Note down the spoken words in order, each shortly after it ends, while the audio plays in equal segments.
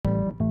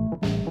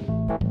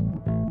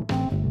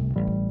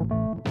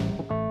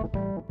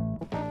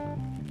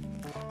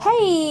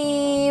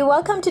Hey,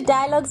 welcome to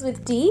Dialogues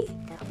with D,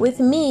 with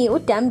me,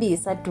 Udambi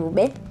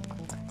Sadube.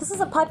 This is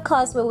a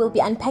podcast where we'll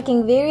be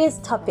unpacking various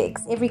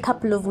topics every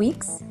couple of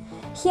weeks.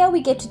 Here we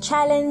get to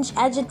challenge,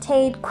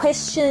 agitate,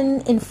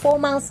 question,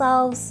 inform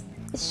ourselves.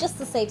 It's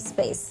just a safe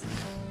space.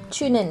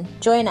 Tune in,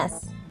 join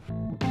us.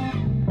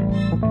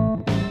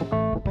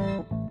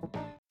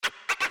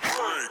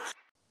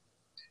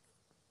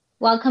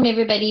 Welcome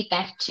everybody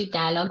back to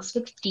Dialogues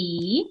with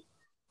D.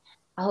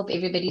 I hope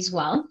everybody's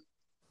well.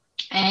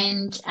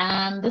 And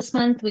this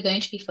month we're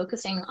going to be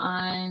focusing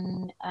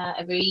on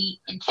a very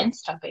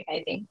intense topic,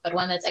 I think, but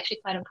one that's actually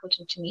quite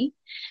important to me.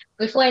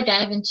 Before I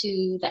dive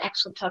into the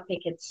actual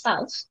topic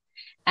itself,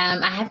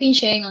 I have been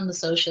sharing on the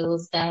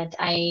socials that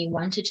I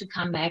wanted to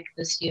come back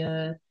this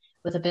year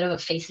with a bit of a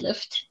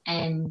facelift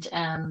and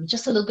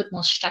just a little bit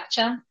more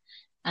structure.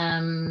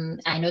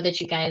 I know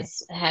that you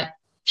guys have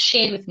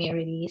shared with me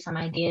already some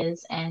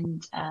ideas,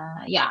 and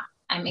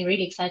I'm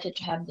really excited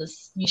to have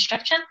this new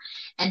structure.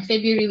 And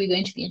February, we're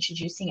going to be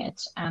introducing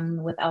it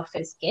with our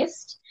first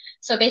guest.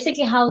 So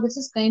basically how this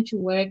is going to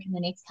work in the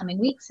next coming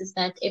weeks is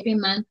that every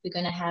month we're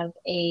going to have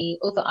a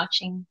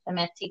overarching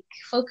thematic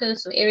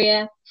focus or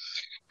area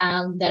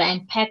that I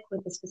unpack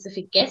with a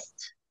specific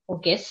guest or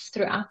guests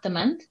throughout the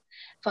month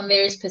from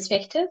various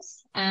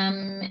perspectives. At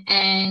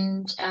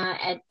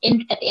the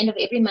end of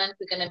every month,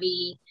 we're going to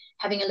be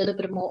having a little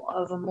bit more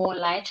of a more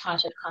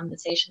light-hearted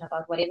conversation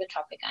about whatever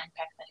topic I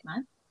unpack that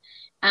month.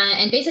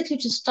 And basically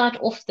to start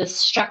off this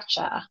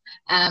structure,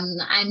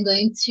 I'm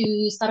going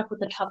to start off with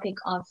the topic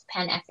of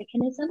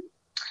Pan-Africanism.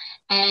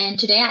 And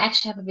today I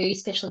actually have a very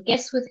special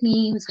guest with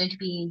me who's going to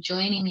be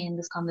joining me in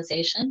this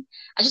conversation.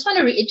 I just want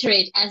to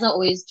reiterate, as I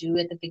always do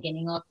at the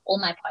beginning of all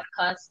my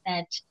podcasts,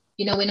 that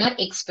we're not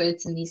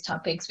experts in these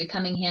topics. We're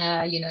coming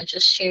here,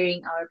 just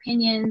sharing our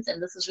opinions,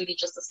 and this is really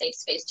just a safe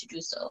space to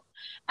do so.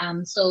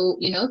 So,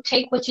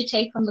 take what you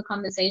take from the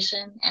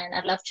conversation, and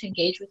I'd love to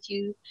engage with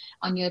you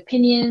on your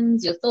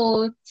opinions, your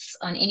thoughts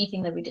on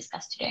anything that we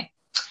discussed today.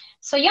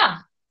 So,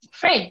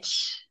 Fred,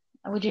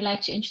 would you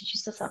like to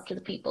introduce yourself to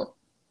the people?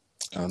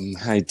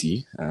 Hi,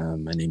 Dee.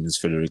 My name is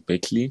Frederick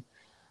Beckley.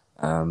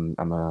 I'm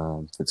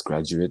a Wits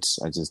graduate.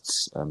 I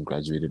just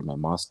graduated my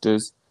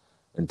master's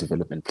in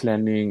development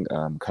planning.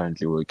 I'm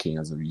currently working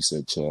as a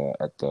researcher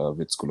at the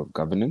Wits School of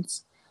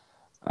Governance.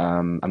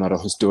 I'm not a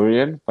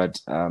historian, but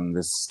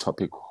this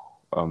topic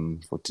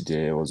for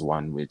today was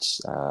one which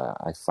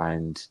I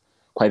find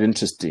quite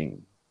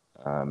interesting,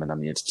 and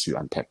I'm here to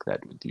unpack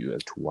that with you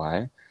as to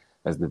why,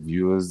 as the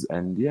viewers.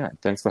 And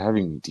thanks for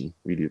having me, Dee.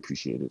 Really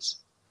appreciate it.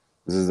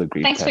 This is a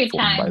great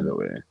platform, by the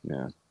way.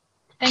 Yeah.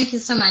 Thank you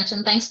so much,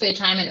 and thanks for your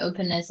time and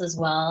openness as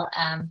well.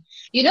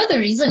 The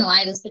reason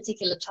why this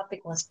particular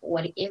topic was, for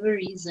whatever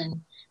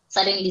reason,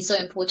 suddenly so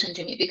important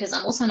to me, because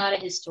I'm also not a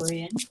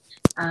historian.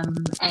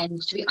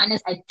 And to be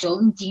honest, I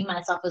don't deem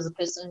myself as a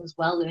person who's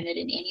well learned in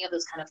any of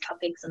those kind of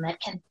topics, and that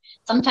can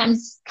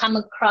sometimes come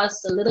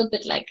across a little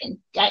bit like,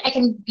 I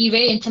can be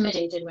very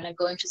intimidated when I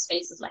go into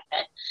spaces like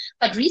that.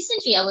 But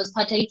recently I was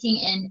partaking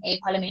in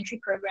a parliamentary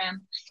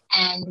program,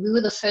 and we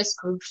were the first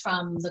group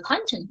from the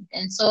continent.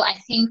 And so I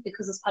think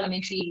because this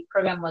parliamentary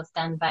program was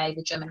done by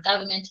the German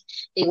government,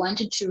 they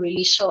wanted to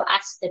really show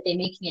us that they're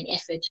making an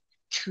effort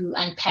to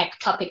unpack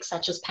topics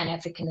such as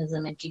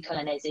Pan-Africanism and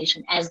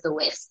decolonization as the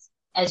West,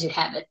 as you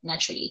have it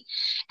naturally.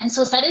 And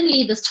so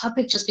suddenly this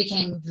topic just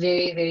became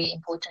very, very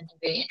important and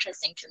very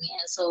interesting to me.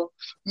 And so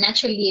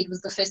naturally it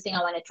was the first thing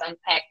I wanted to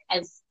unpack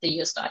as the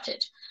year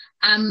started.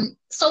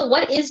 So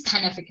what is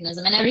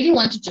Pan-Africanism? And I really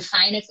want to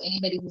define it for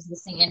anybody who's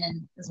listening in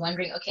and is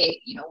wondering,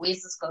 okay,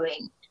 where's this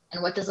going?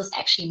 And what does this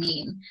actually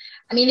mean?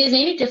 I mean, there's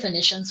many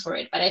definitions for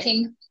it, but I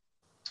think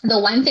the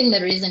one thing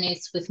that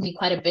resonates with me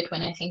quite a bit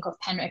when I think of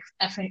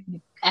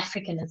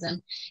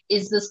Pan-Africanism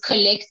is this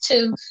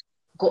collective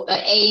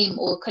aim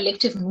or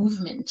collective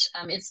movement.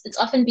 It's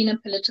often been a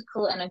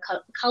political and a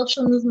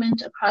cultural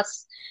movement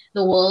across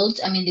the world.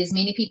 I mean, there's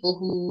many people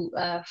who,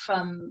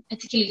 from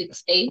particularly the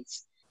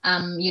States,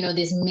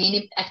 there's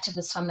many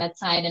activists from that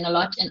side, and a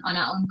lot on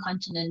our own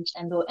continent,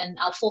 and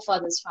our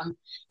forefathers from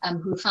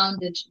who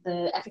founded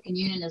the African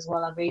Union as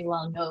well are very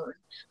well known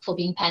for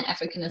being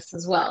Pan-Africanists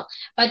as well.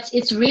 But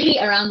it's really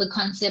around the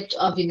concept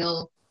of,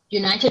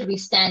 united we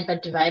stand,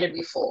 but divided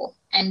we fall.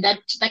 And that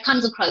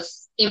comes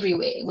across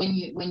everywhere when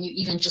you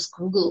even just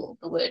Google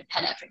the word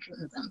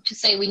Pan-Africanism, to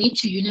say we need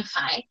to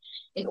unify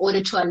in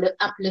order to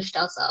uplift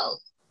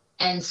ourselves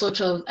and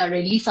sort of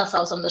release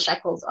ourselves from the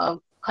shackles of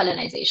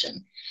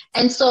colonization.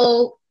 And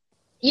so,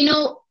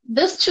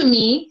 this to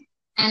me,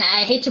 and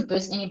I hate to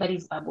burst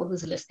anybody's bubble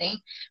who's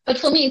listening, but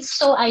for me, it's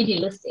so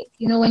idealistic.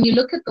 When you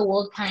look at the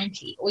world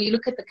currently, or you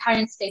look at the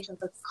current state of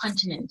the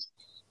continent,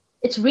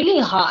 it's really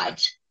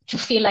hard to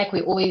feel like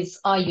we always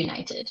are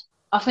united.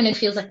 Often it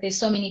feels like there's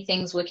so many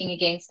things working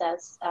against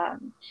us,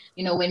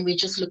 when we're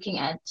just looking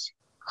at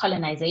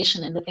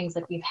colonization and the things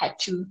that we've had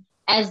to,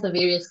 as the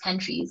various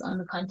countries on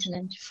the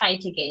continent,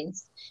 fight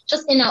against,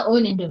 just in our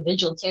own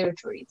individual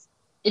territories.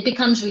 It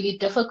becomes really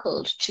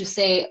difficult to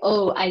say,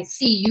 oh, I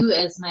see you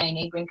as my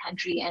neighboring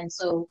country, and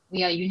so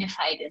we are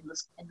unified in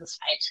this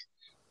fight.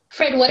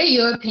 Fred, what are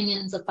your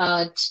opinions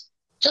about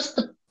just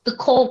the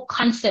core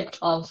concept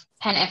of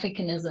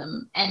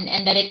Pan-Africanism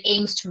and that it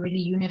aims to really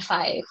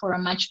unify for a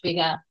much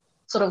bigger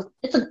sort of,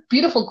 it's a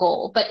beautiful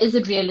goal, but is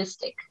it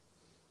realistic?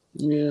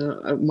 Yeah,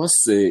 I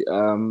must say,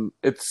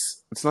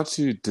 it's not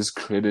to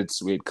discredit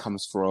where it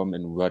comes from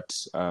and what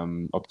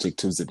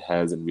objectives it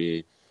has and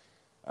where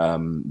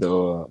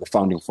the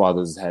founding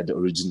fathers had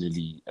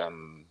originally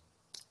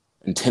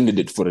intended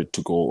it for it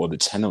to go, or the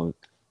channel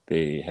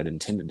they had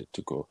intended it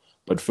to go.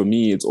 But for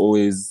me, it's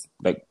always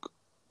like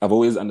I've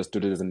always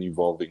understood it as an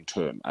evolving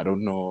term. I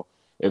don't know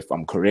if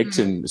I'm correct Mm,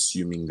 in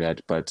assuming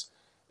that, but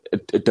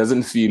it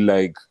doesn't feel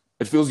like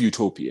it feels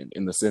utopian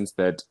in the sense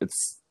that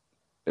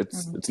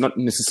mm, it's not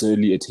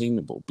necessarily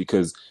attainable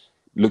because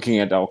looking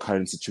at our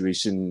current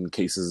situation,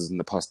 cases in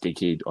the past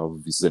decade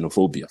of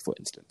xenophobia, for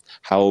instance,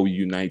 how are we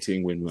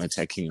uniting when we're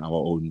attacking our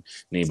own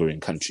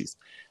neighboring countries?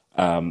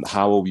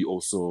 How are we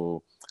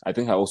also? I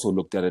think I also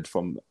looked at it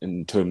from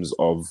in terms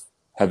of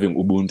having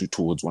Ubuntu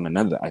towards one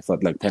another. I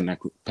felt like Pan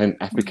mm,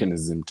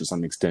 Africanism to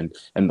some extent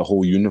and the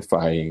whole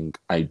unifying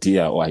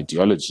idea or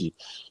ideology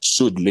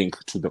should link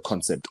to the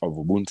concept of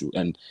Ubuntu.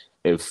 And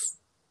if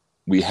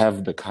we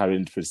have the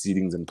current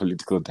proceedings and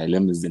political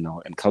dilemmas in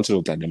our and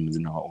cultural dilemmas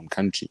in our own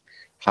country,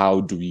 how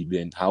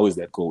is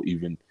that goal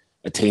even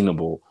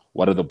attainable?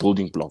 What are the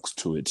building blocks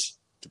to it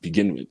to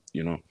begin with?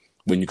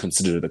 When you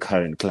consider the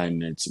current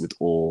climate with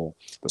all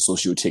the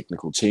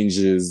socio-technical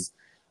changes,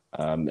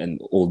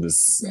 and all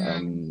this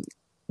mm.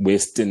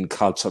 Western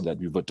culture that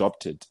we've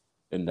adopted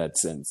in that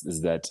sense,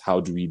 is that how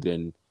do we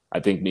then? I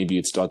think maybe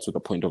it starts with a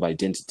point of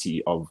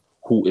identity of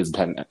who is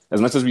Pan. As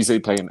much as we say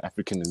Pan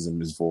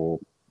Africanism is for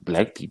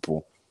Black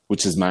people,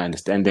 which is my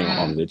understanding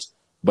of Mm. it,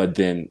 but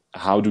then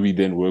how do we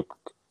then work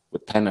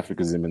with Pan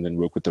Africanism and then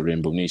work with the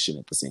Rainbow Nation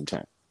at the same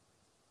time?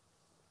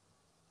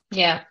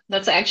 Yeah,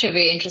 that's actually a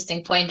very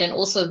interesting point. And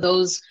also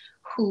those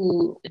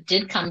who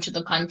did come to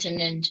the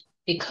continent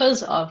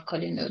because of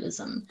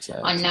colonialism are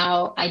Exactly.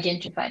 now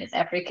identified as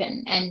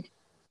African. And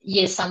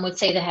yes, some would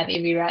say they have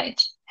every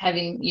right,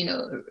 having,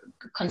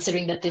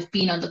 considering that they've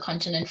been on the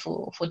continent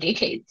for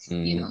decades.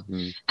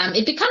 Mm-hmm.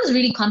 It becomes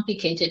really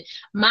complicated.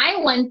 My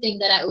one thing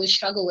that I always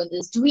struggle with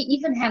is, do we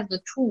even have the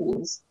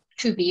tools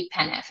to be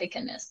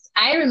Pan-Africanist?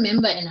 I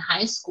remember in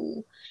high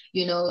school,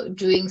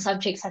 doing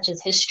subjects such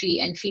as history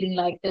and feeling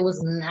like there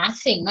was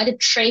nothing, not a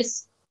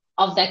trace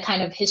of that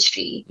kind of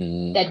history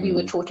that we were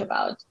Mm-hmm. taught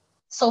about.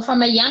 So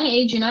from a young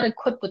age, you're not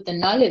equipped with the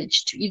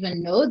knowledge to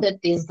even know that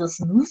there's this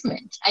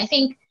movement. I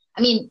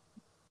mean,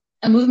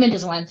 a movement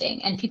is one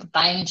thing and people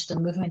buying into the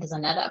movement is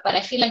another. But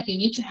I feel like you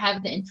need to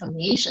have the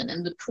information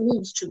and the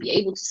tools to be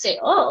able to say,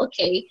 oh,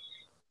 okay,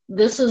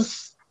 this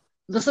is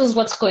this is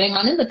what's going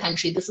on in the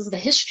country. This is the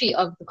history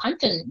of the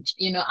continent,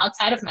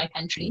 outside of my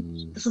country.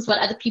 Mm-hmm. This is what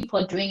other people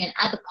are doing in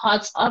other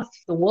parts of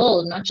the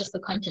world, not just the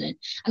continent.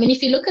 I mean,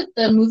 if you look at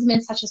the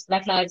movements such as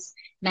Black Lives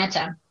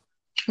Matter,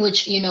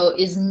 which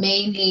is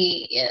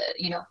mainly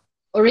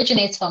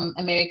originates from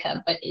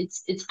America, but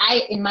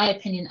in my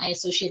opinion, I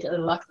associate it a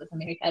lot with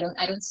America.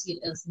 I don't see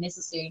it as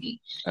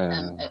necessarily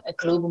Uh, a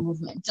global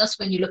movement. Just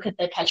when you look at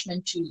the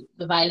attachment to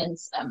the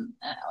violence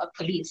of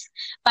police,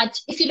 but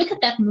if you look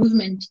at that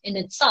movement in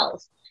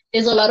itself,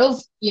 there's a lot of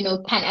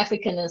Pan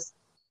Africanist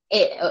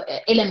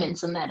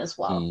elements in that as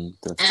well.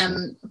 that's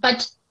true.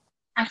 But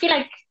I feel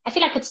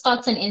like it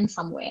starts and ends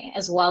somewhere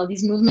as well.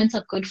 These movements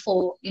are good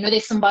for, they're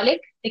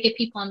symbolic. They get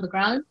people on the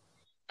ground.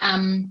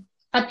 Um,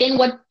 but then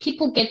what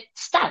people get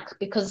stuck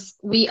because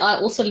we are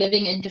also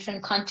living in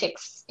different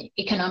contexts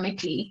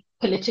economically,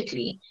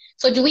 politically.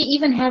 So do we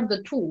even have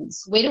the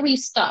tools? Where do we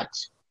start?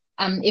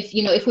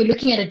 If we're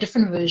looking at a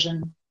different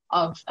version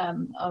of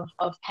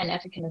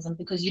Pan-Africanism,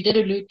 because you did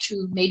allude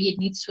to maybe it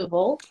needs to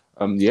evolve.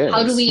 How do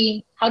Yes.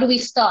 we how do we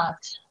start?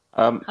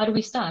 Um, How do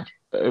we start?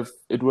 if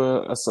it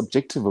were a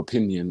subjective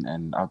opinion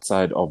and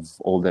outside of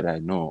all that I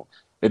know,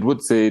 it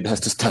would say it has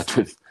to start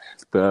with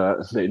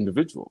the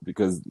individual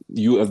because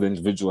you as the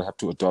individual have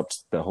to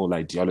adopt the whole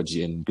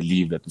ideology and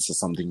believe that this is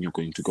something you're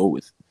going to go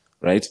with,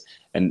 right?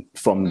 And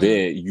from Mm,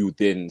 there, you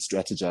then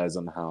strategize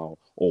on how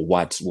or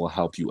what will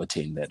help you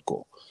attain that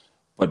goal.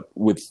 But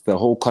with the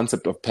whole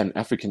concept of Pan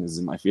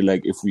Africanism, I feel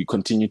like if we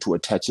continue to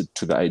attach it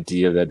to the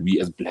idea that we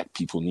as Black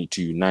people need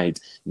to unite,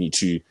 need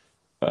to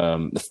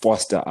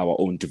foster our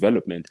own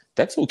development,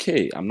 that's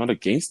okay. I'm not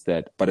against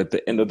that. But at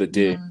the end of the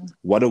day, mm,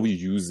 what are we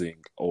using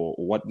or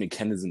what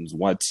mechanisms,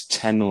 what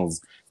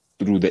channels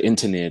through the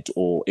internet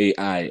or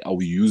AI are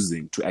we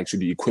using to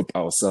actually equip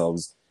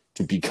ourselves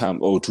to become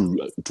or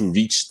to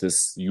reach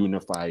this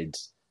unified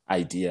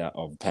idea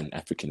of Pan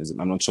Africanism?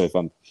 I'm not sure if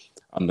I'm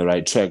on the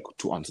right track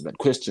to answer that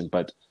question,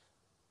 but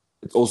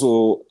it's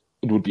also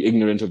it would be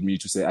ignorant of me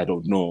to say I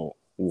don't know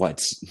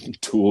what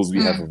tools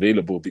we have mm,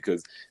 available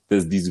because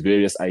there's these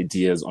various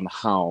ideas on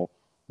how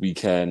we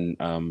can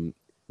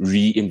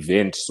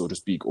reinvent, so to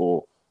speak,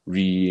 or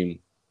I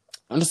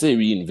don't say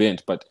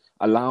reinvent, but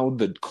allow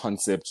the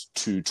concept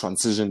to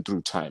transition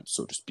through time,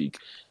 so to speak,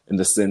 in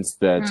the sense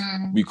that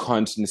we mm,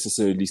 can't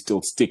necessarily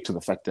still stick to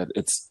the fact that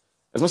it's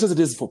as much as it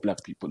is for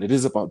Black people, it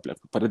is about Black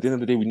people. But at the end of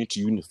the day, we need to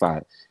unify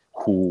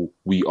who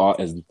we are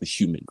as the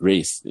human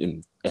race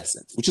in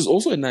essence, which is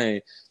also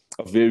a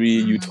very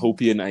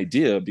utopian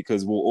idea,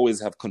 because we'll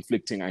always have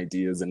conflicting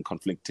ideas and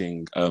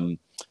conflicting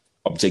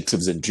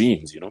objectives and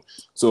dreams,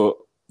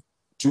 So,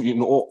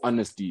 in all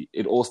honesty,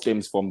 it all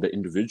stems from the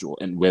individual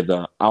and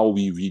whether are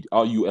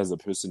you as a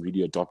person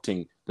really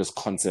adopting this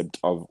concept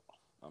of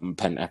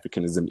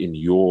Pan-Africanism in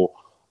your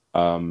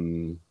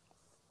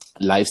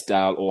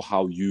lifestyle, or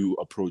how you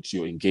approach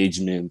your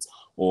engagement,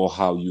 or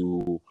how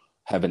you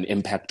have an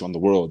impact on the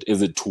world.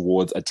 Is it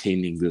towards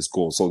attaining this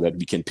goal so that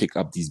we can pick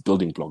up these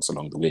building blocks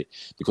along the way?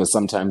 Because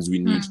sometimes we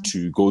need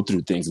to go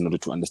through things in order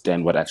to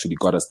understand what actually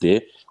got us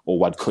there, or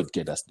what could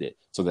get us there,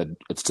 so that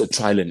it's a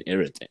trial and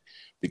error thing.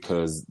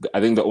 Because I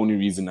think the only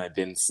reason I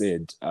then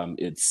said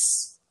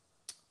it's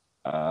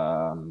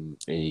a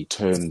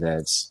term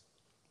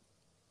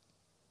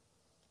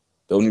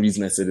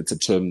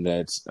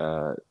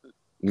that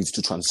needs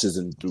to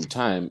transition through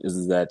time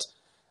is that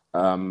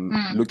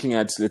looking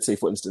at, let's say,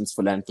 for instance,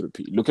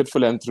 philanthropy. Look at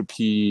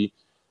philanthropy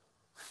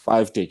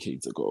 5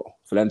 decades ago.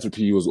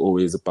 Philanthropy was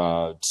always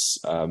about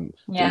the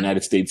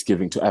United States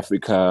giving to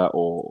Africa,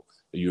 or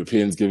the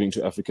Europeans giving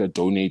to Africa,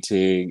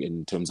 donating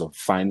in terms of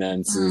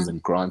finances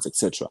and grants,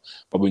 etc.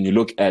 But when you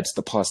look at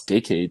the past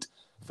decade,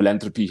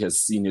 philanthropy has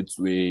seen its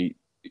way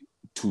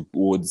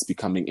towards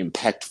becoming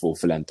impactful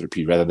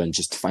philanthropy rather than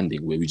just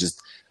funding, where we just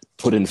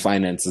put in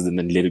finances and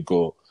then let it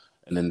go.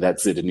 And then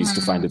that's it. It needs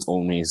to find its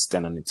own way,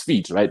 stand on its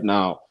feet. Right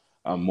now,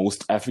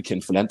 most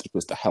African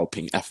philanthropists are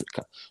helping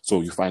Africa.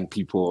 So you find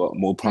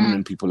more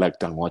prominent people like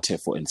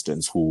Dangote, for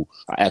instance, who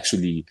are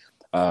actually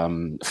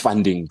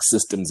funding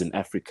systems in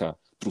Africa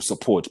through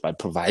support by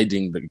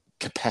providing the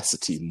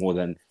capacity more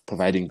than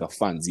providing the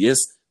funds. Yes,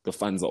 the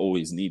funds are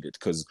always needed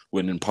because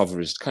we're an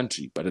impoverished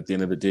country. But at the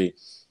end of the day,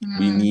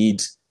 we need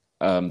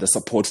the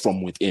support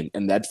from within.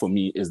 And that, for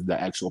me, is the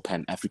actual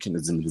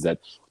Pan-Africanism, is that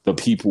the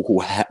people who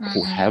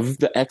have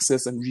the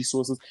access and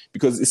resources,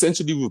 because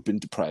essentially we've been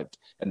deprived.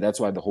 And that's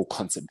why the whole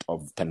concept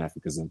of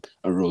Pan-Africanism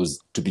arose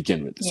to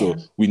begin with. So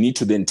we need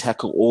to then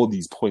tackle all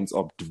these points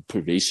of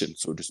deprivation,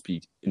 so to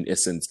speak, in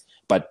essence,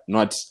 but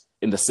not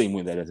in the same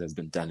way that it has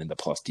been done in the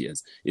past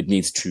years. It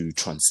needs to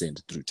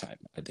transcend through time.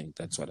 I think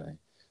that's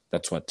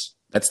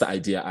the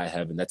idea I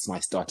have. And that's my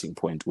starting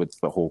point with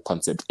the whole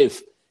concept,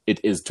 if it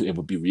is to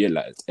ever be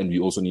realized. And we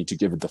also need to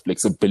give it the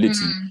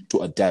flexibility to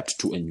adapt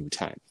to a new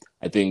time.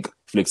 I think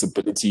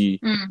flexibility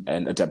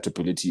and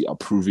adaptability are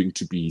proving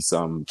to be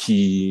some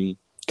key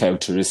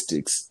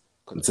characteristics,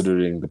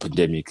 considering the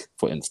pandemic,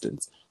 for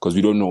instance, because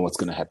we don't know what's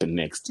going to happen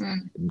next.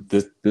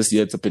 This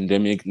year it's a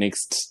pandemic.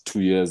 Next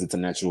 2 years it's a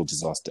natural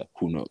disaster.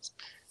 Who knows?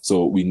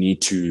 So we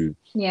need to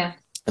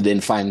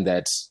then find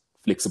that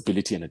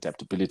flexibility and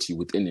adaptability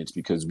within it,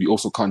 because we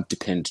also can't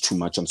depend too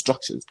much on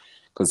structures,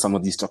 because some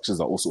of these structures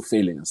are also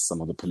failing us.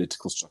 Some of the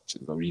political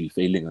structures are really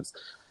failing us.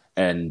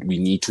 And we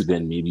need to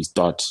then maybe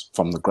start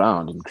from the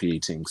ground in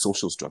creating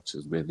social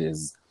structures where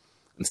there's,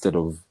 instead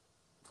of,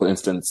 for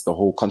instance, the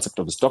whole concept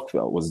of a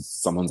stokvel was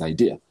someone's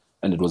idea,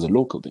 and it was a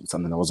local thing,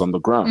 something that was on the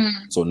ground.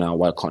 So now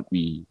why can't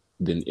we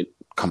then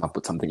come up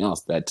with something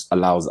else that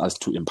allows us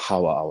to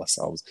empower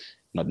ourselves,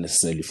 not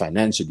necessarily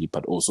financially,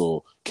 but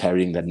also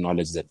carrying that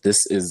knowledge that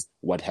this is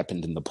what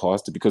happened in the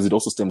past, because it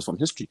also stems from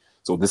history.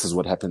 So this is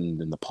what happened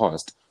in the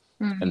past.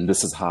 And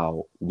this is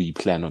how we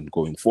plan on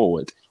going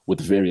forward, with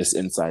various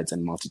insights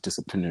and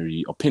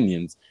multidisciplinary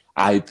opinions.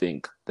 I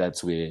think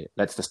that's the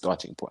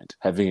starting point.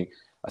 Having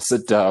a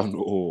sit down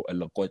or a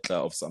lokotla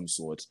of some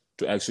sort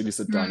to actually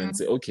sit down and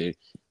say, okay,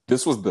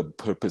 this was the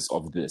purpose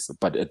of this,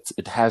 but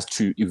it has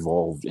to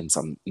evolve in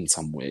some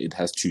way. It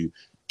has to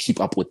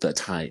keep up with the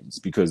times,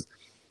 because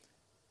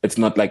it's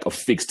not like a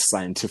fixed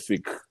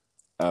scientific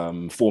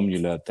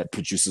formula that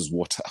produces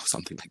water or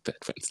something like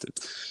that, for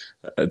instance.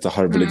 It's a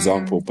horrible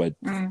example, but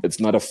it's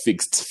not a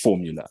fixed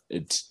formula.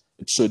 It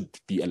should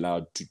be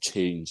allowed to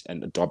change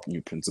and adopt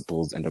new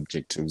principles and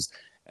objectives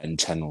and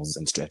channels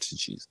and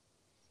strategies.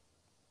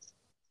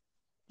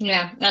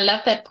 Yeah, I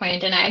love that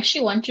point. And I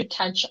actually want to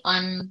touch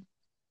on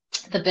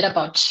the bit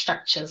about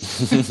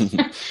structures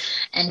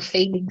and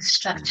failing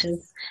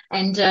structures.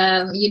 And,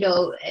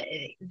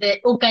 the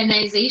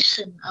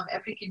Organization of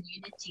African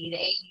Unity, the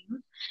AU,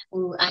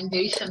 who I'm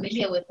very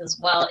familiar with as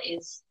well,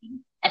 is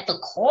at the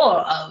core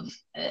of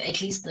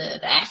at least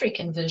the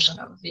African version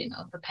of,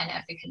 the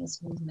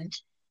Pan-Africanist movement.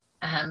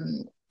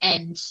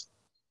 And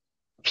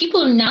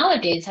people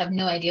nowadays have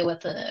no idea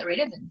what the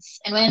relevance.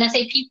 And when I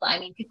say people, I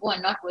mean people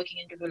are not working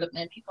in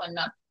development, people are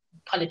not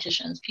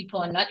politicians, people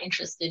are not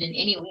interested in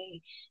any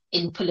way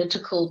in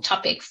political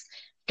topics,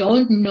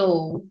 don't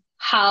know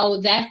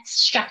how that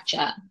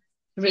structure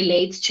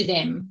relates to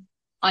them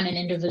on an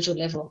individual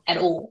level at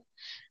all.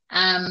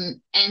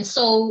 And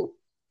so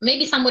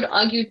maybe some would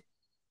argue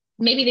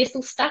maybe they're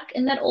still stuck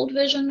in that old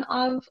version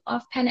of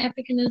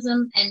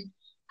Pan-Africanism. And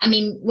I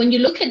mean, when you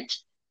look at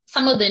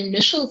some of the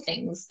initial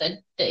things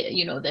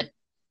that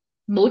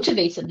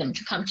motivated them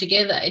to come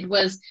together, it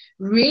was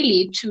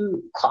really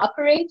to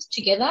cooperate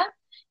together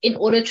in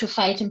order to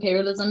fight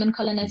imperialism and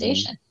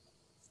colonization.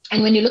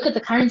 And when you look at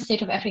the current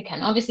state of Africa,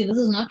 and obviously this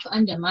is not to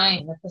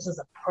undermine that this is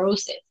a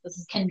process.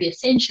 Can be a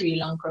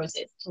century-long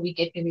process so we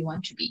get where we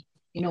want to be.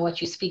 You know,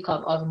 what you speak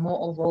of a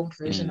more evolved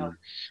version of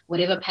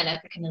whatever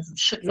Pan-Africanism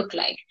should look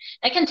like.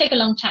 That can take a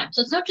long time.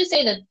 So it's not to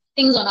say that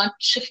things are not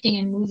shifting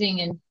and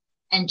moving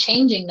and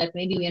changing that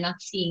maybe we're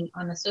not seeing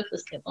on a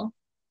surface level.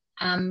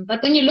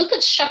 But when you look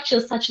at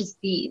structures such as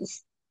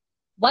these,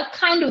 what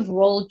kind of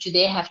role do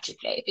they have to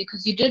play?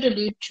 Because you did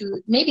allude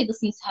to maybe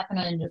this needs to happen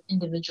on an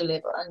individual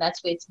level, and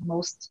that's where it's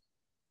most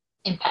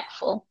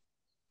impactful.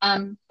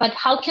 But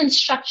how can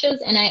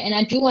structures, and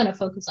I do want to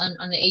focus on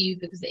the AU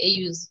because the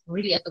AU is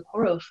really at the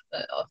core of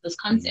this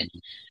concept.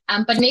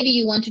 But maybe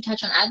you want to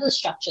touch on other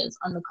structures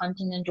on the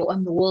continent or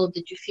on the world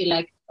that you feel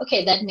like,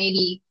 okay, that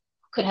maybe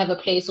could have a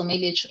place, or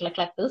maybe it should look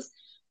like this.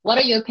 What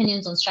are your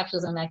opinions on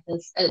structures like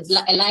this,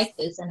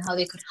 and how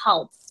they could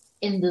help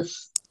in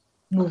this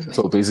movement?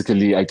 So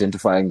basically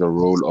identifying the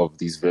role of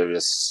these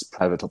various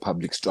private or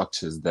public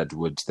structures that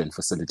would then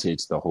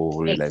facilitate the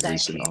whole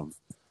realization of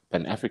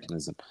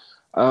Pan-Africanism.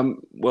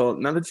 Well,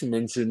 now that you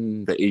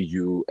mention the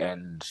AU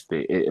and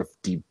the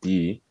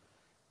AFDB,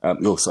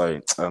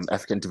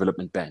 African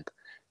Development Bank,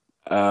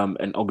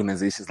 and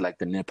organizations like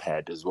the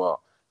NEPAD as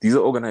well, these are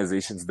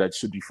organizations that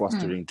should be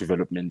fostering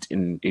development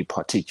in a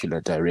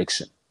particular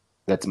direction.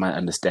 That's my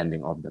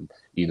understanding of them,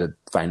 either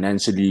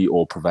financially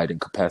or providing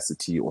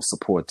capacity or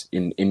support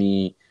in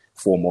any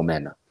form or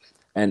manner.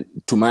 And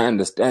to my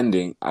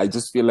understanding, I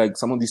just feel like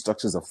some of these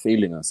structures are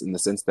failing us in the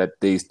sense that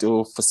they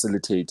still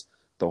facilitate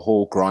the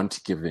whole grant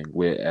giving,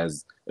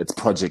 whereas it's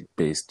project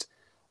based,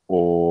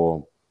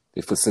 or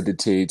they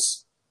facilitate,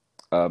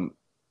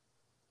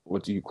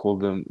 what do you call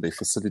them? They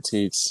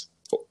facilitate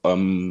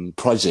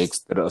projects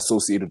that are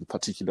associated with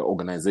particular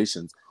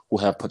organizations who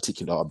have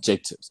particular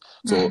objectives.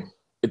 So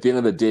at the end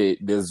of the day,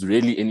 there's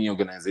really any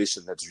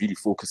organization that's really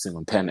focusing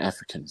on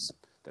Pan-Africanism,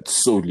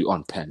 that's solely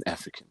on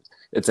Pan-Africanism.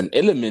 It's an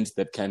element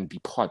that can be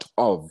part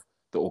of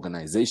the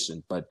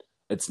organization, but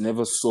it's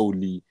never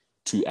solely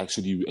to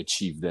actually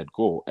achieve that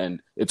goal. And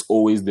it's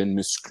always then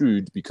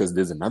miscrewed because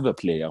there's another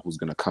player who's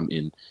going to come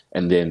in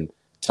and then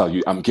tell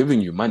you, I'm giving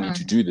you money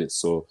to do this.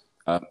 So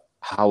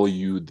how are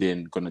you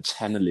then going to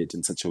channel it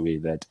in such a way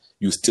that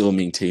you still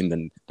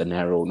maintain the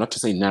narrow, not to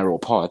say narrow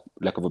part,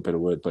 lack of a better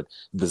word, but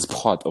this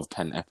part of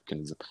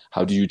Pan-Africanism?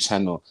 How do you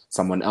channel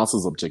someone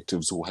else's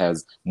objectives who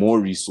has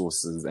more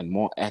resources and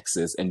more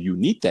access, and you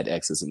need that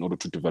access in order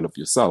to develop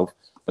yourself?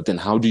 But then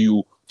how do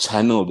you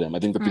channel them? I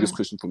think the biggest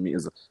question for me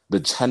is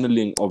the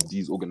channeling of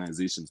these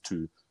organizations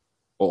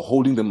or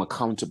holding them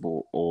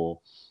accountable, or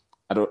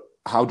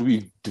how do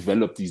we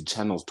develop these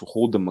channels to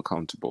hold them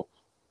accountable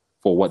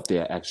for what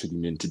they're actually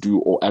meant to do,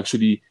 or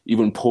actually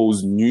even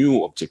pose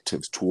new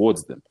objectives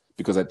towards them?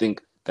 Because I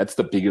think that's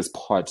the biggest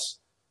part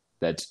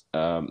that,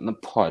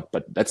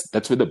 but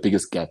that's where the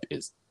biggest gap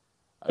is.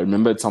 I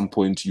remember at some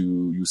point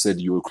you said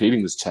you were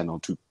creating this channel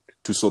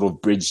to sort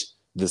of bridge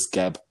this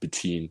gap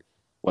between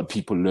what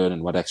people learn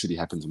and what actually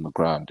happens on the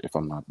ground, if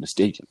I'm not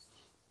mistaken.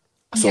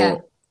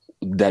 So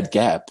that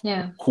gap,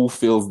 who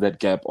fills that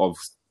gap of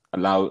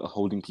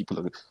holding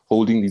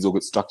these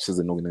structures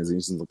and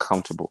organizations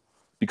accountable?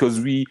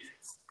 Because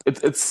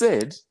it's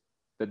said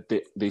that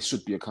they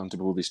should be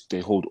accountable.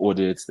 They hold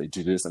audits, they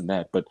do this and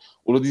that, but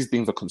all of these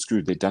things are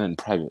construed. They're done in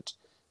private.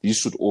 These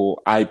should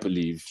all, I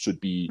believe,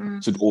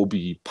 should all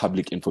be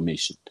public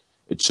information.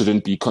 It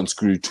shouldn't be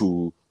construed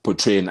to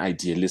portray an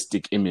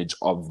idealistic image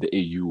of the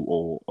AU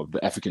or of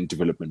the African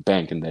Development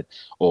Bank, and that,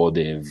 or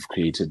they've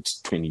created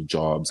 20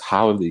 jobs.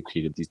 How have they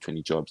created these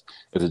 20 jobs?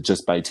 Is it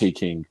just by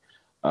taking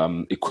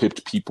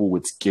equipped people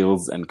with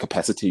skills and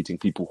capacitating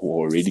people who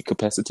are already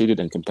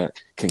capacitated and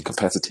can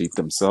capacitate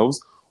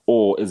themselves?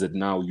 Or is it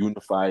now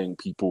unifying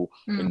people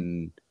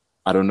in,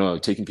 I don't know,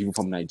 taking people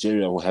from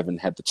Nigeria who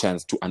haven't had the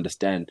chance to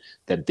understand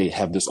that they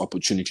have this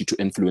opportunity to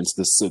influence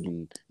this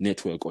certain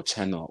network or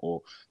channel,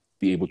 or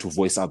be able to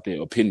voice out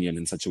their opinion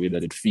in such a way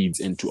that it feeds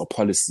into a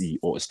policy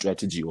or a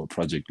strategy or a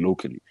project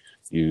locally?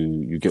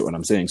 You get what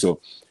I'm saying?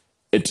 So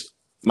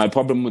my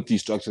problem with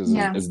these structures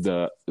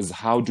is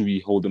how do we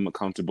hold them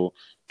accountable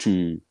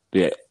to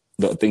the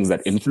things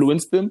that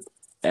influence them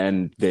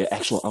and their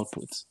actual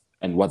outputs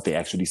and what they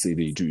actually say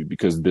they do?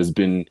 Because there's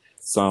been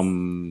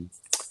some,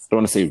 I don't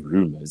want to say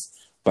rumors,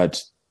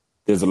 but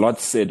there's a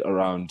lot said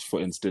around, for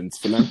instance,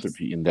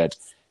 philanthropy, in that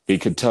they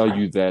could tell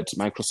you that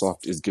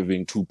Microsoft is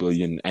giving $2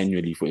 billion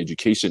annually for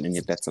education, and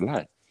yet that's a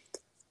lie.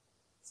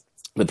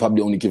 They're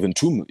probably only given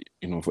 $2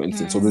 million, for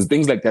instance. So there's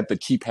things like that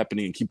keep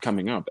happening and keep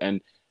coming up.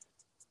 And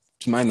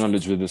to my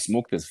knowledge, where there's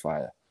smoke, there's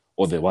fire,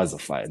 or there was a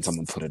fire and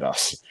someone put it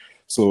out.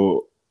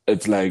 So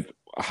it's like,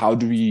 how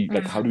do we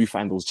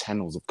find those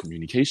channels of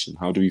communication?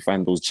 How do we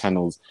find those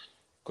channels?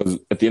 Because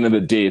at the end of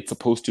the day, it's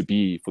supposed to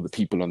be for the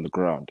people on the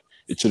ground.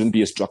 It shouldn't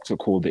be a structure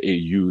called the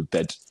AU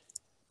that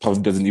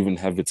probably doesn't even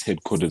have its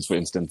headquarters, for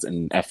instance,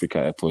 in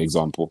Africa, for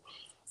example.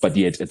 But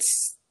yet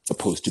it's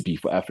supposed to be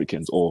for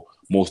Africans, or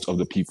most of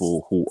the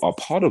people who are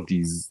part of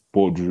these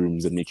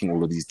boardrooms and making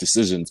all of these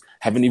decisions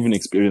haven't even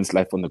experienced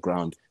life on the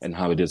ground and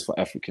how it is for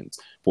Africans.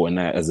 For a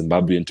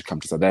Zimbabwean to come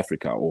to South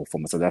Africa, or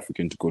from a South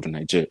African to go to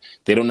Nigeria,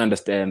 they don't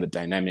understand the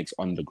dynamics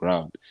on the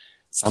ground.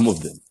 Some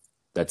of them.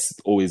 That's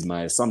always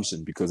my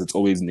assumption, because it's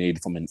always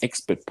made from an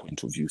expert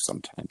point of view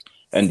sometimes.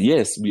 And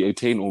yes, we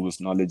attain all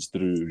this knowledge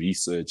through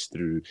research,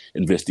 through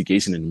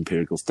investigation and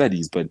empirical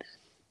studies, but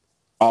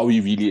are we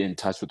really in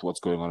touch with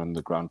what's going on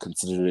the ground,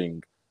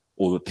 considering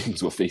all the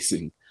things we're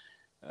facing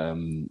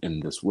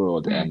in this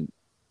world? And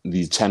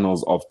these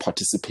channels of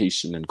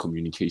participation and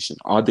communication,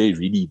 are they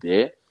really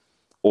there,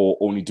 or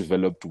only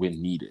developed when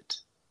needed?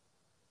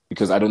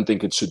 Because I don't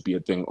think it should be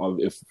a thing of,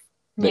 if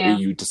the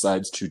AU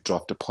decides to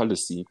draft a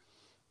policy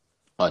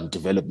on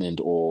development,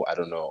 or I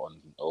don't know,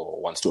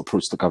 or wants to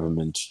approach the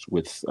government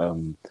with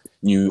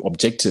new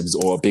objectives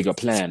or a bigger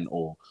plan,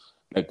 or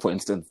like, for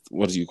instance,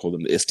 what do you call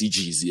them? The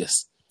SDGs,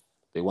 yes.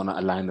 They want to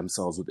align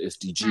themselves with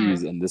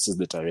SDGs, and this is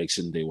the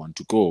direction they want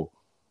to go.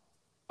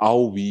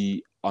 Aren't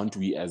we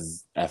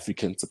as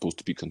Africans supposed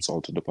to be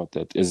consulted about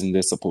that? Isn't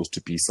there supposed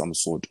to be some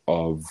sort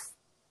of,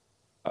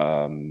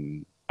 I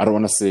don't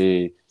want to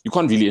say, you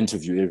can't really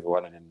interview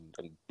everyone and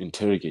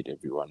interrogate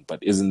everyone, but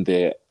isn't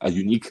there a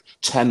unique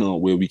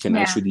channel where we can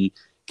actually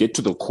get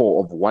to the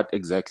core of what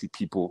exactly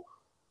people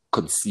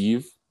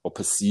conceive or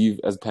perceive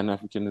as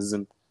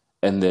Pan-Africanism,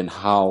 and then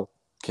how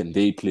can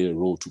they play a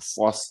role to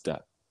foster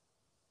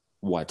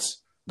what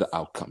the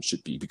outcome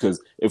should be?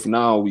 Because if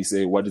now we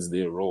say, what is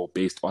their role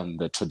based on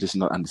the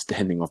traditional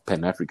understanding of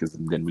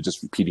Pan-Africanism, then we're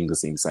just repeating the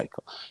same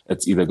cycle.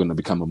 It's either going to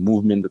become a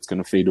movement that's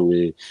going to fade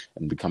away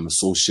and become a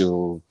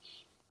social,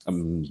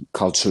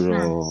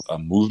 cultural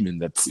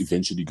movement that's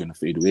eventually going to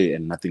fade away,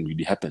 and nothing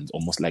really happens,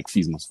 almost like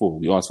fees must fall.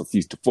 We asked for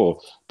fees to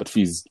fall, but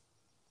fees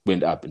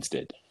went up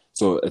instead.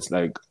 So it's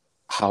like,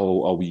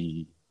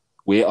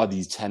 where are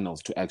these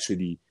channels to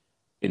actually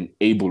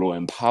enable or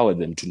empower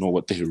them to know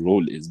what their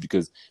role is?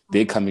 Because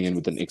they're coming in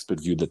with an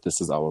expert view that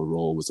this is our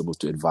role, we're supposed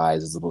to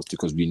advise,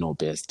 because we know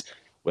best,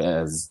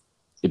 whereas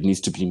it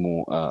needs to be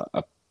more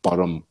a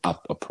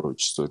bottom-up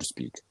approach, so to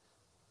speak.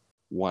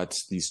 What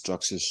these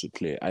structures should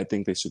play, I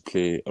think they should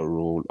play a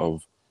role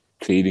of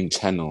creating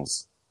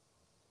channels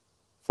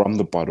from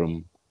the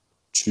bottom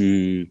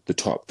to the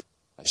top,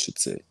 I should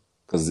say,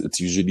 because it's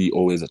usually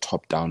always a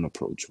top-down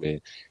approach where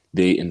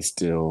they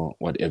instill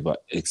whatever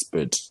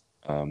expert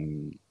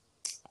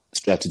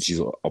strategies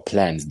or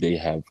plans they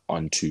have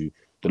onto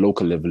the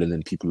local level, and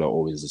then people are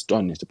always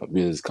astonished about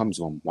where this comes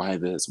from, why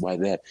this, why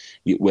that.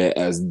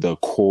 Whereas the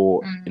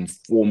core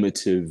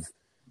informative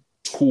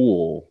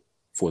tool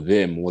for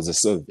them was a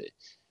survey.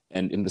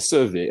 And in the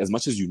survey, as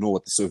much as you know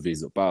what the survey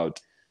is about,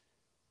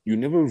 you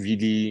never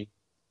really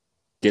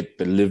get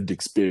the lived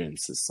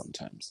experiences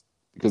sometimes.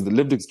 Because the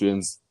lived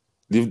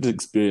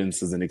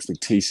experiences and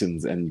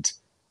expectations and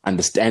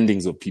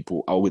understandings of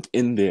people are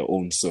within their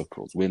own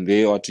circles. When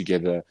they are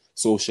together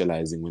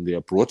socializing, when they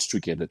are brought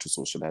together to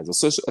socialize, a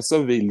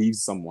survey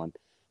leaves someone.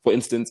 For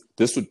instance,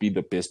 this would be one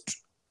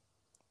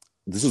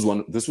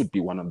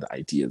of the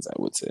ideas, I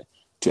would say,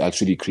 to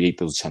actually create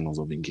those channels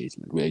of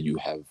engagement where you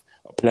have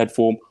a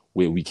platform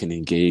where we can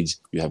engage,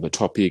 you have a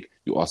topic,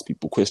 you ask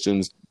people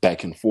questions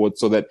back and forth,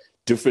 so that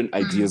different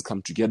ideas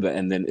come together,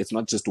 and then it's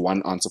not just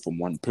one answer from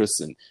one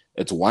person,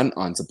 it's one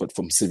answer but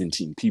from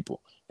 17 people.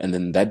 And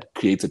then that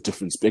creates a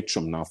different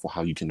spectrum now for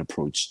how you can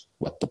approach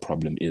what the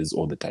problem is,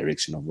 or the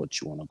direction of what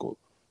you want to go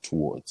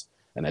towards.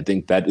 And I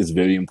think that is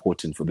very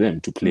important for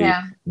them to play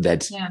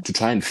to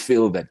try and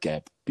fill that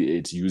gap, be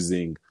it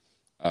using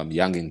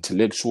young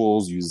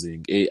intellectuals,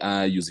 using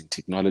AI, using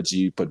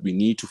technology, but we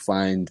need to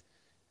find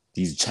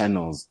these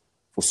channels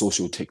for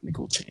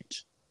socio-technical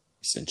change,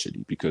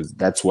 essentially, because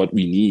that's what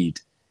we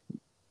need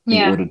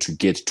in order to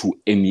get to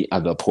any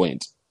other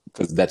point,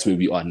 because that's where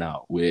we are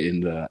now. We're in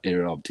the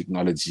era of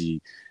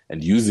technology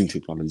and using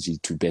technology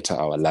to better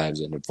our lives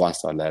and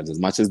advance our lives.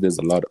 As much as there's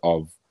a lot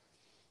of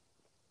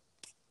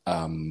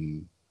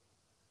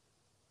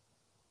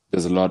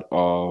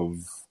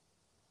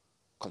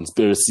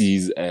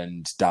conspiracies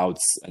and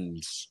doubts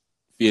and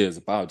fears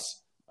about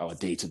our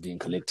data being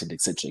collected,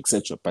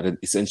 etc., but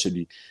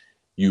essentially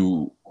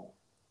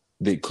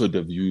they could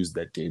have used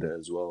that data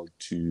as well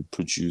to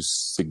produce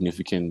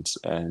significant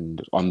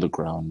and on the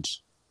ground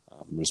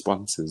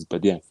responses.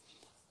 But I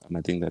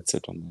think that's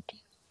it on that.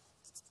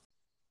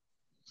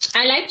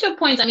 I liked your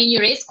points. I mean, you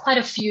raised quite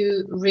a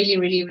few really,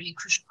 really, really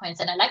crucial points,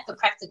 and I like the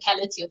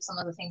practicality of some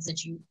of the things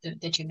that you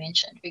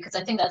mentioned, because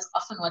I think that's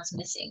often what's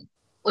missing,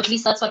 or at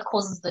least that's what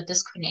causes the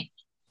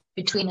disconnect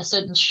between a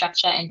certain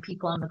structure and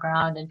people on the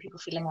ground, and people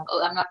feeling like,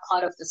 oh, I'm not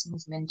part of this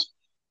movement,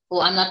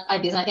 or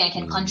there's nothing I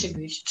can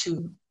contribute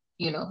to,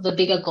 the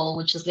bigger goal,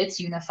 which is let's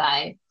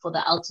unify for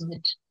the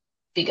ultimate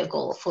bigger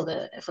goal for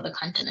the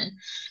continent.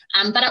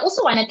 But I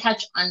also want to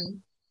touch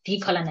on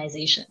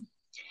decolonization,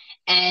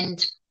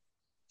 and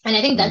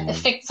I think that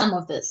affects some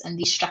of this and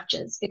these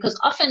structures, because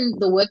often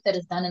the work that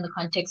is done in the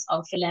context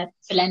of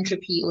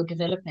philanthropy or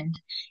development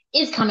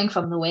is coming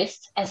from the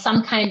West as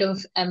some kind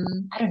of,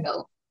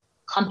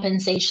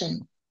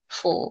 compensation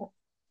for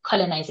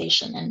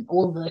colonization and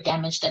all the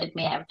damage that it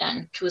may have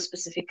done to a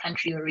specific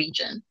country or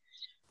region.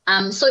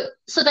 So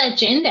the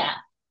agenda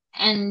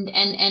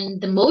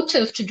and the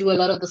motive to do a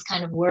lot of this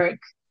kind of work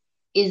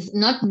is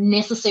not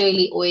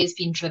necessarily always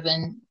being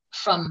driven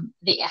from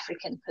the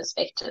African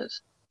perspective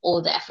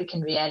or the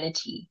African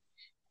reality.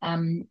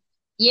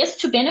 Yes,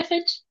 to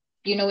benefit,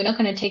 we're not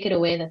going to take it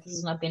away that this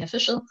is not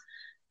beneficial.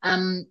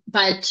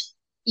 But,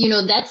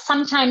 that's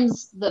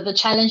sometimes the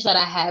challenge that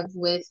I have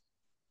with,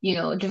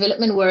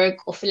 development work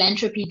or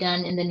philanthropy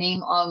done in the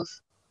name of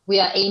we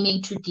are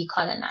aiming to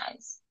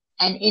decolonize.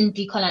 And in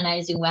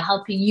decolonizing, we're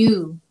helping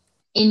you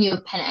in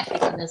your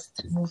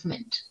Pan-Africanist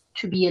movement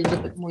to be a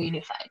little bit more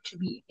unified, to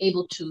be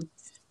able to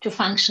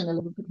function a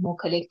little bit more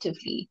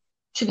collectively,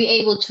 to be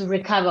able to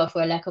recover,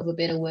 for lack of a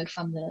better word,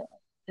 from the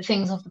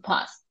things of the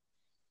past.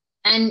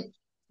 And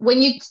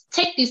when you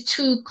take these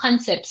two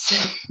concepts,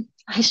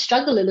 I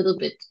struggle a little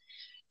bit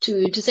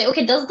to say,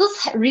 okay, does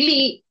this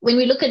really, when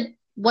we look at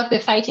what we're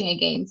fighting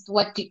against,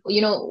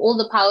 all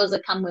the powers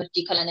that come with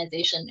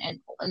decolonization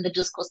and the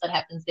discourse that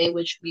happens there,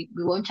 which we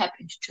won't tap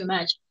into too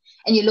much,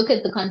 and you look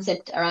at the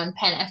concept around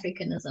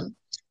Pan-Africanism,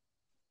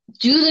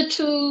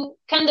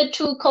 can the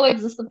two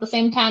coexist at the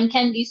same time?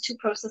 Can these two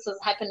processes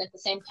happen at the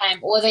same time,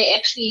 or are they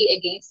actually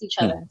against each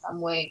other in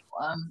some way?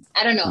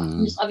 I don't know.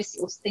 I'm just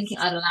obviously also thinking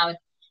out loud,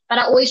 but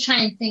I always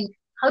try and think,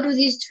 how do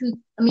these two,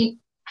 I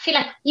feel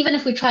like even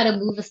if we try to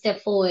move a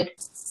step forward,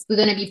 we're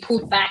going to be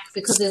pulled back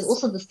because there's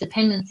also this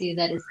dependency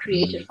that is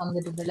created from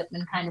the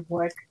development kind of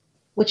work,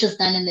 which is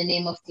done in the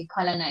name of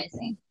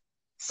decolonizing.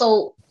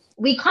 So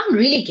we can't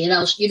really get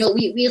out,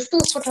 we are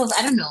still sort of,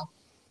 I don't know,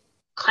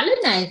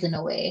 colonized in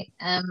a way.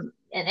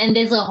 And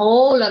there's a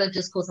whole lot of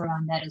discourse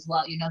around that as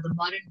well, the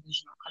modern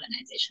vision of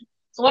colonization.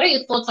 So what are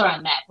your thoughts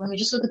around that when we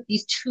just look at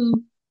these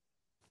two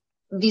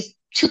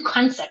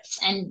concepts,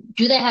 and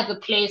do they have a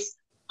place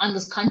on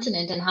this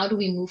continent, and how do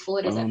we move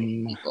forward as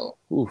African people?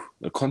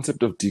 The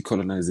concept of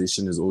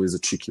decolonization is always a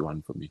tricky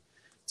one for me.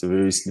 It's a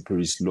very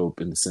slippery slope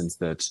in the sense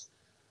that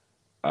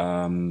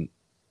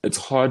it's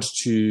hard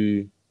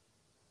to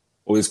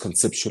always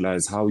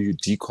conceptualize how you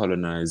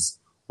decolonize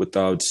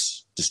without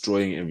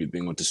destroying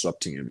everything or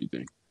disrupting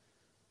everything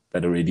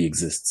that already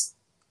exists,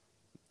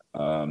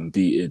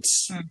 be it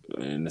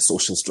in a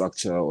social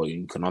structure or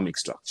economic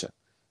structure.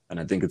 And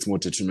I think it's more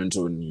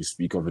detrimental when you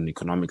speak of an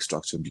economic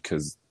structure,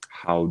 because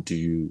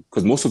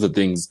most of the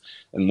things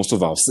and most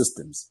of our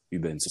systems,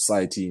 either in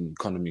society, in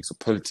economics or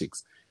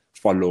politics,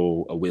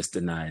 follow a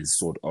westernized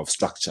sort of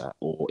structure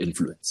or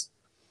influence.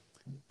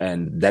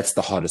 And that's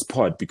the hardest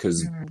part,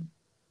 because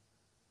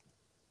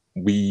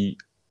we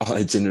are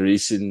a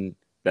generation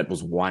that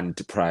was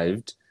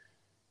deprived,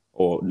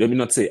 or let me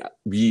not say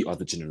we are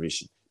the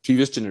generation.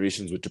 Previous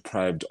generations were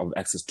deprived of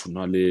access to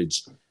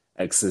knowledge,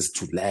 access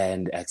to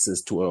land,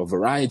 access to a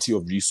variety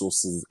of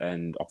resources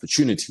and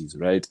opportunities,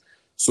 right?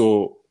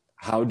 So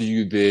how do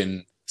you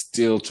then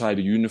still try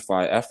to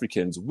unify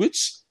Africans,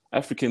 which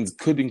Africans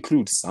could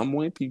include some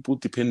white people,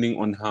 depending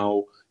on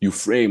how you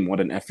frame what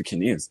an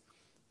African is?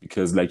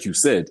 Because like you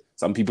said,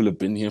 some people have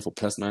been here for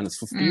plus minus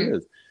 50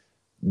 years.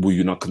 Will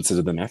you not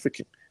consider them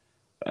African?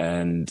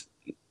 And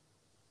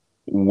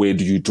where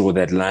do you draw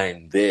that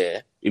line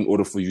there in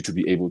order for you to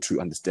be able to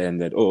understand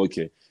that,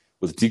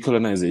 with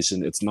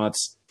decolonization, it's not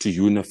to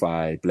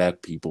unify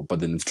Black people,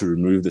 but then it's to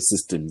remove the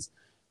systems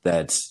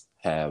that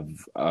have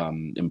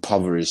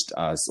impoverished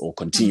us or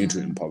continue to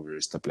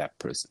impoverish the Black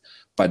person.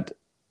 But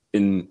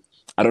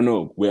I don't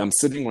know, where I'm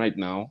sitting right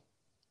now,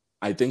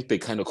 I think they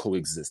kind of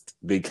coexist.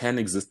 They can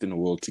exist in a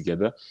world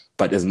together,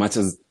 but as much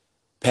as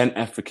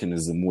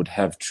Pan-Africanism would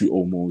have to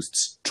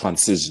almost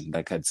transition,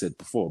 like I'd said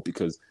before,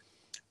 because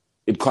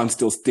it can't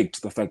still stick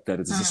to the fact that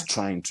it's just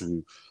trying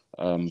to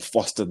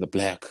foster the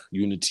Black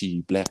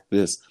unity, Black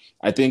this.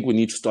 I think we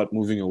need to start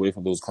moving away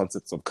from those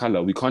concepts of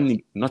color. We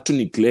can't not to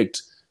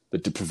neglect the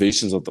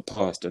deprivations of the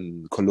past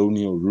and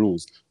colonial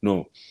rules,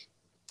 no,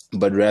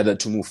 but rather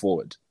to move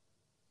forward,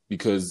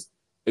 because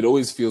it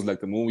always feels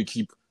like the more we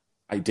keep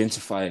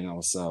identifying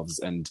ourselves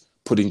and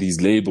putting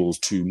these labels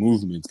to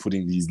movements,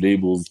 putting these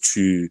labels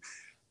to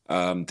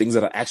things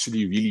that are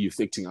actually really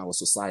affecting our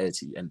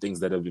society and things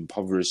that have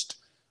impoverished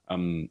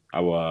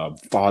our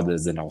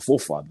fathers and our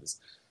forefathers,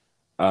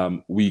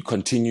 we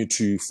continue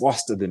to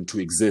foster them to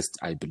exist,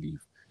 I believe,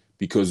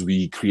 because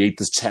we create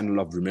this channel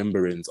of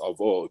remembrance of,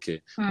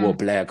 we're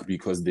Black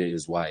because there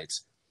is white,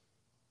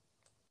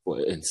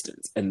 for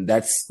instance. And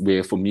that's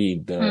where, for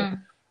me, I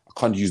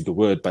can't use the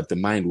word, but the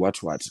mind what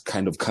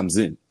kind of comes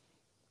in,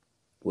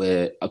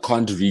 where I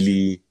can't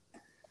really...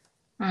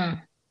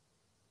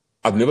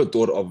 I've never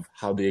thought of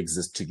how they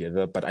exist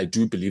together, but I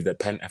do believe that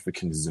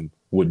Pan-Africanism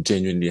would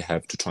genuinely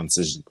have to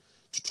transition,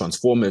 to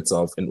transform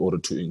itself in order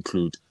to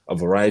include a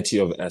variety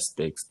of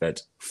aspects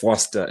that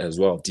foster as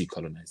well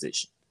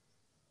decolonization.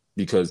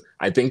 Because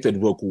I think they'd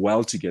work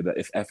well together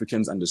if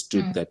Africans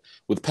understood that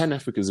with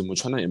Pan-Africanism, we're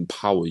trying to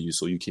empower you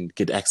so you can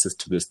get access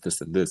to this,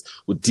 this, and this.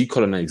 With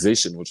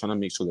decolonization, we're trying to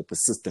make sure that the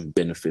system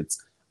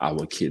benefits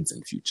our kids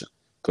in future.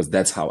 Because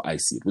that's how I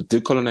see it. With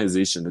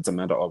decolonization, it's a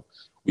matter of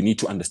we need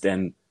to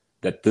understand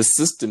that this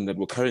system that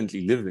we're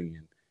currently living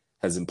in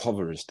has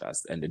impoverished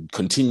us, and it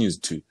continues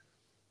to.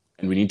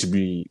 And we need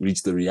to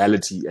reach the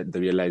reality and the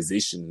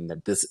realization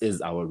that this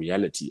is our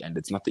reality, and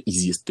it's not the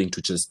easiest thing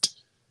to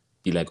just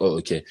be like, oh,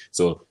 okay,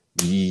 so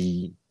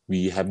we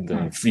have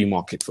the free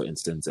market, for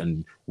instance,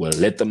 and we'll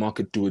let the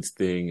market do its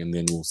thing, and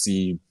then we'll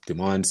see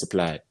demand,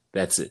 supply.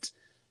 That's it.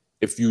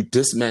 If you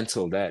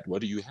dismantle that,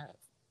 what do you have?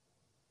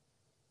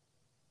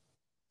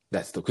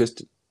 That's the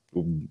question.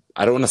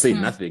 I don't want to say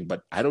nothing,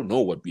 but I don't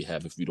know what we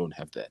have if we don't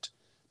have that.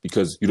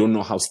 Because you don't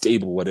know how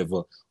stable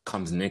whatever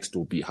comes next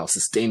will be, how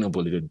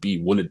sustainable it'll be,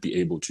 will it be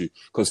able to?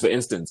 Because, for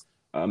instance,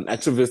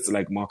 activists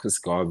like Marcus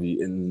Garvey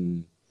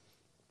in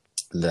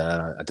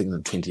the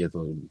 20th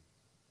or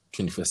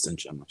 21st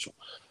century, I'm not sure.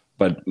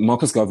 But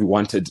Marcus Garvey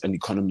wanted an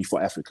economy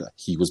for Africa.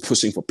 He was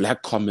pushing for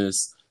black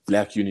commerce,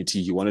 black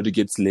unity. He wanted to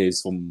get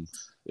slaves from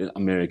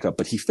America,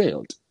 but he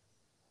failed.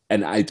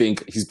 And I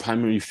think his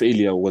primary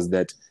failure was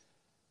that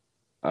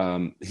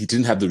he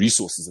didn't have the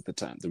resources at the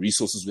time. The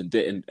resources went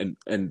there,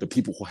 and the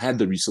people who had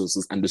the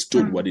resources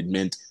understood what it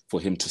meant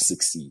for him to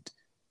succeed.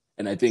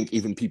 And I think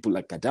even people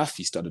like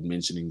Gaddafi started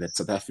mentioning that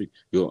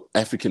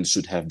Africans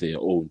should have their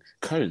own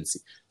currency.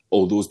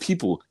 All those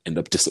people end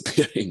up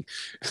disappearing.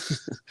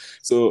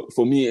 So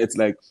for me, it's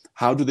like,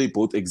 how do they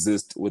both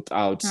exist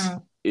without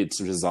it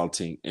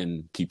resulting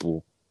in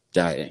people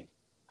dying?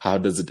 How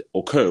does it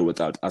occur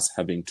without us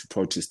having to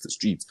protest the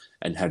streets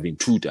and having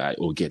to die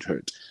or get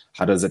hurt?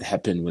 How does it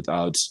happen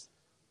without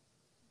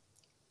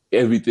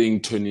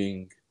everything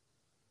turning,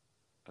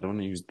 I don't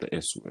want to use the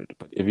S word,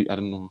 but I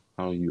don't know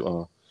how you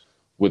are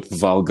with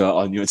vulgar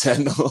on your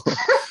channel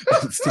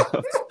and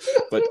stuff.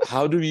 But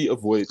how do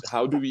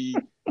we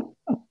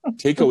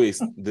take away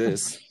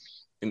this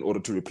in order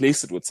to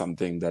replace it with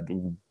something that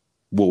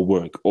will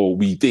work, or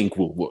we think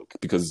will work?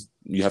 Because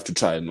you have to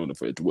try in order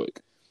for it to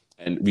work.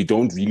 And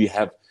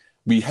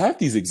we have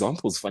these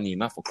examples, funny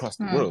enough, across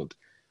the world.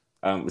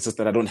 It's just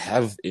that I don't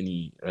have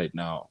any right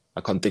now.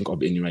 I can't think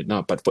of any right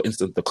now. But for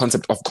instance, the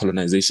concept of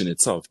colonization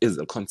itself is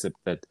a concept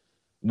that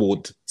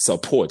would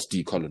support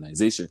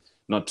decolonization.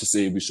 Not to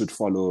say we should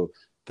follow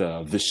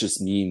the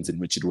vicious means in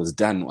which it was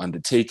done or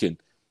undertaken,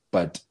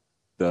 but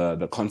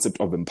the concept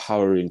of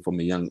empowering from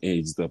a young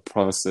age, the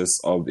process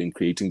of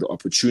creating the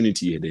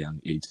opportunity at a young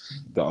age,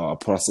 the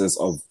process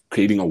of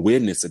creating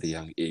awareness at a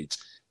young age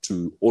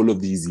to all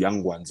of these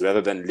young ones,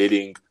 rather than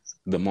letting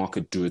the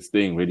market do its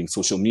thing, letting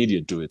social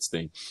media do its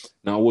thing.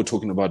 Now we're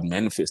talking about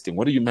manifesting.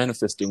 What are you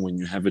manifesting when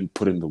you haven't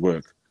put in the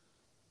work?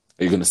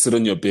 Are you going to sit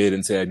on your bed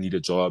and say, I need a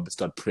job,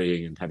 start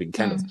praying and having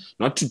candles?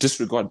 Not to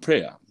disregard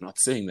prayer. I'm not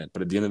saying that.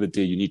 But at the end of the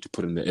day, you need to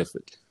put in the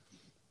effort.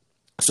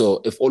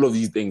 So if all of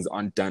these things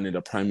aren't done at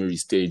a primary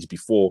stage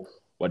before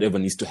whatever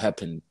needs to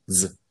happen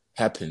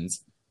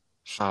happens,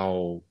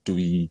 how do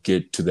we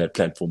get to that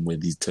platform where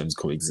these terms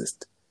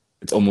coexist?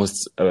 It's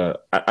almost, I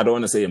don't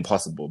want to say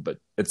impossible, but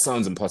it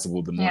sounds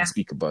impossible the more I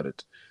speak about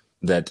it.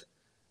 That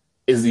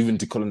is even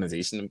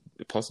decolonization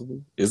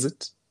possible? Is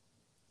it?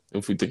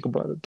 If we think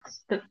about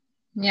it.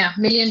 Yeah, $1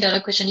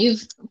 million question.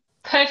 You've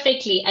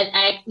perfectly,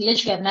 I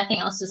literally have nothing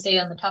else to say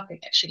on the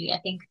topic, actually. I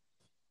think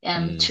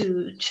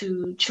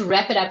to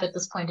wrap it up at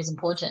this point is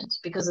important,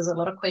 because there's a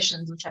lot of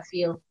questions which I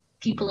feel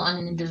people on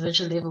an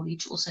individual level need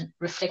to also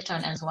reflect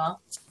on as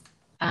well.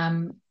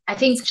 I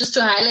think just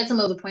to highlight some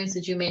of the points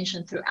that you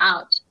mentioned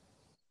throughout,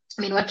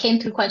 I mean, what came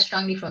through quite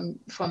strongly from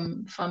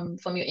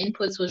your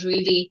inputs was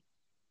really,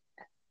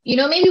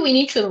 maybe we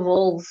need to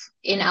evolve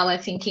in our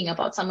thinking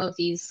about some of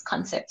these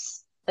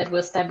concepts that were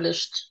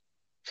established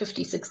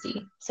 50,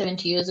 60,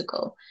 70 years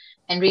ago,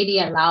 and really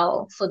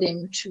allow for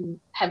them to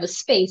have a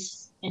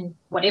space in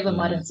whatever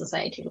modern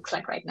society looks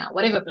like right now,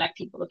 whatever Black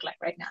people look like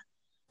right now.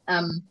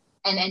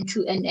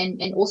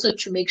 And also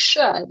to make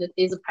sure that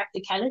there's a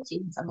practicality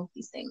in some of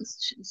these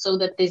things, so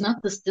that there's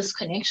not this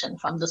disconnection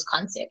from this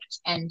concept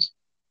and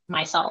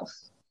myself,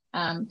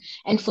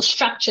 and for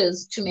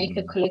structures to make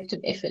a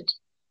collective effort,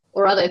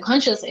 or rather a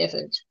conscious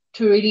effort,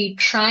 to really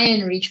try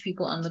and reach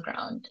people on the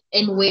ground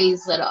in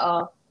ways that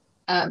are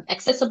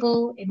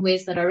accessible, in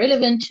ways that are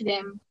relevant to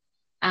them.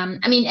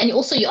 And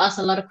also you asked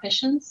a lot of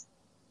questions,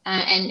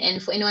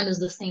 and for anyone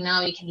who's listening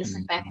now, you can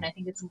listen back, and I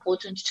think it's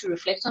important to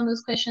reflect on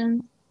those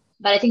questions.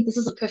 But I think this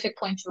is a perfect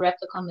point to wrap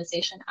the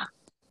conversation up.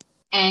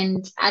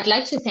 And I'd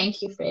like to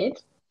thank you, Fred.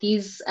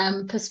 These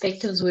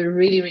perspectives were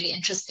really, really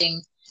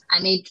interesting. I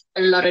made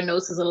a lot of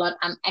notes. There's a lot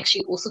I'm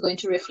actually also going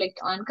to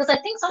reflect on, because I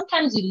think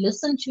sometimes you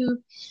listen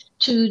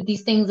to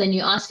these things and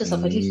you ask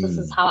yourself, at least this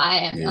is how I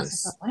am. You ask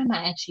yourself, what am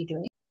I actually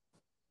doing?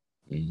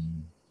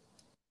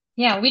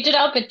 Yeah, we did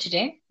our bit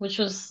today, which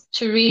was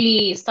to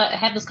really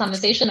have this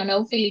conversation and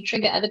hopefully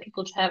trigger other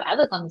people to have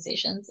other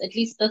conversations. At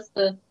least that's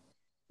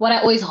what I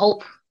always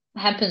hope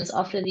happens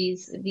after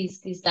these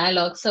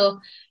dialogues. So,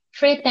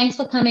 Fred, thanks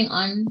for coming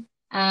on.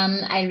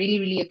 I really,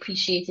 really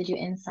appreciated your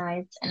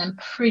insights, and I'm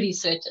pretty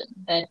certain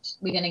that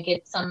we're going to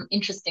get some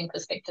interesting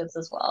perspectives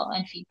as well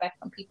and feedback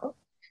from people.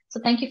 So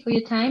thank you for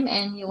your time,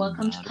 and you're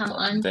welcome to come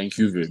on. Thank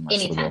you very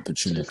much for the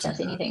opportunity to discuss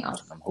anything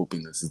else. I'm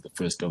hoping this is the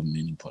first of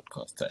many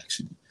podcasts to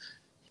actually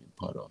be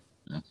part of.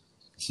 Yeah.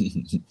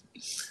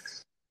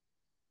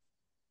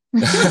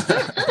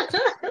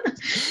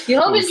 You're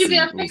We'll hoping to be see.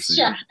 a We'll see.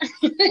 fixture.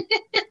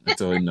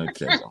 It's all my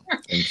pleasure.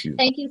 Thank you.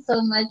 Thank you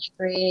so much,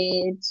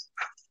 Fred.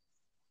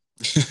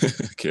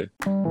 Okay.